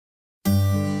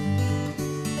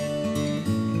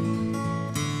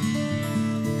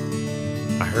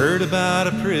Heard about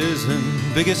a prison,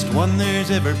 biggest one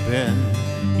there's ever been.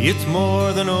 It's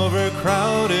more than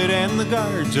overcrowded and the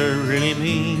guards are really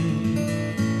mean.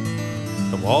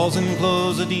 The walls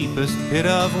enclose the deepest pit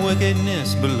of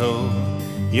wickedness below,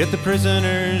 yet the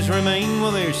prisoners remain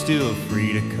while they're still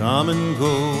free to come and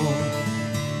go.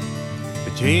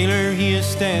 The jailer, he is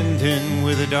standing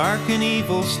with a dark and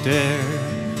evil stare.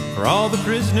 For all the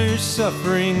prisoners'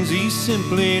 sufferings he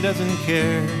simply doesn't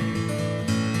care.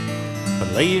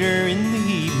 But later in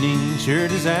the evening, sure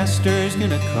disaster's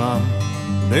gonna come.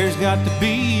 There's got to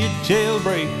be a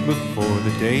jailbreak before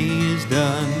the day is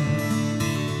done.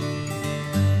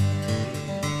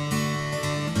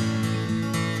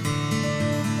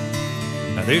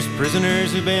 Now there's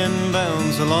prisoners who've been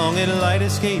bound so long that light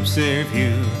escapes their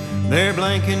view. Their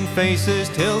blankened faces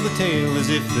tell the tale as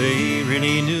if they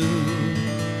really knew.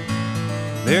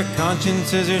 Their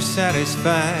consciences are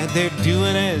satisfied, they're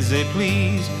doing as they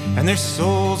please, and their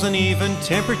soul's an even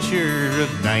temperature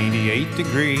of 98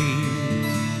 degrees.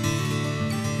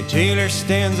 The jailer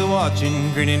stands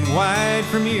a-watchin, grinning wide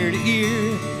from ear to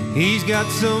ear. He's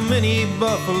got so many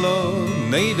buffalo,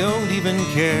 they don't even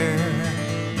care.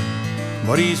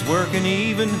 But he's working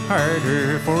even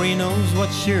harder, for he knows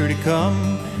what's sure to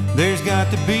come. There's got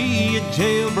to be a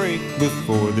jailbreak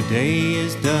before the day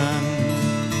is done.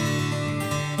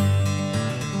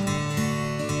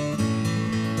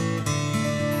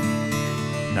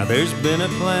 Now there's been a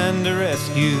plan to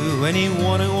rescue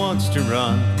anyone who wants to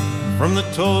run from the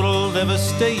total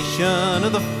devastation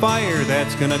of the fire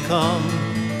that's gonna come.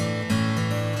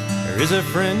 There is a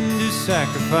friend who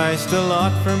sacrificed a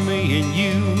lot for me and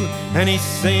you, and he's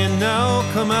saying now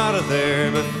come out of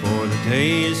there before the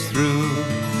day is through.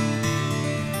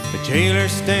 The jailer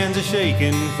stands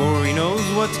a-shaking, for he knows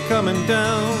what's coming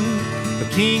down. The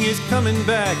king is coming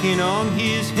back, and on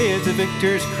his head's a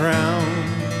victor's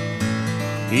crown.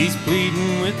 He's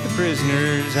pleading with the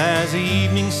prisoners as the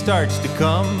evening starts to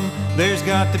come. There's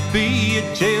got to be a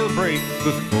jailbreak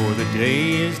before the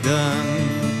day is done.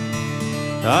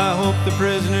 I hope the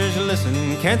prisoners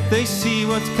listen, can't they see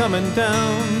what's coming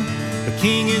down? The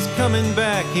king is coming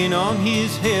back, and on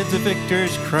his head's a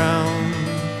victor's crown.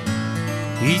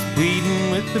 He's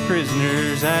pleading with the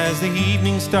prisoners as the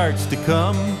evening starts to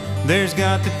come. There's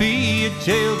got to be a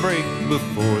jailbreak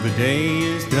before the day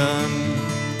is done.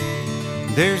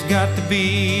 There's got to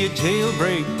be a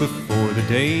jailbreak before the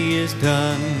day is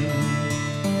done.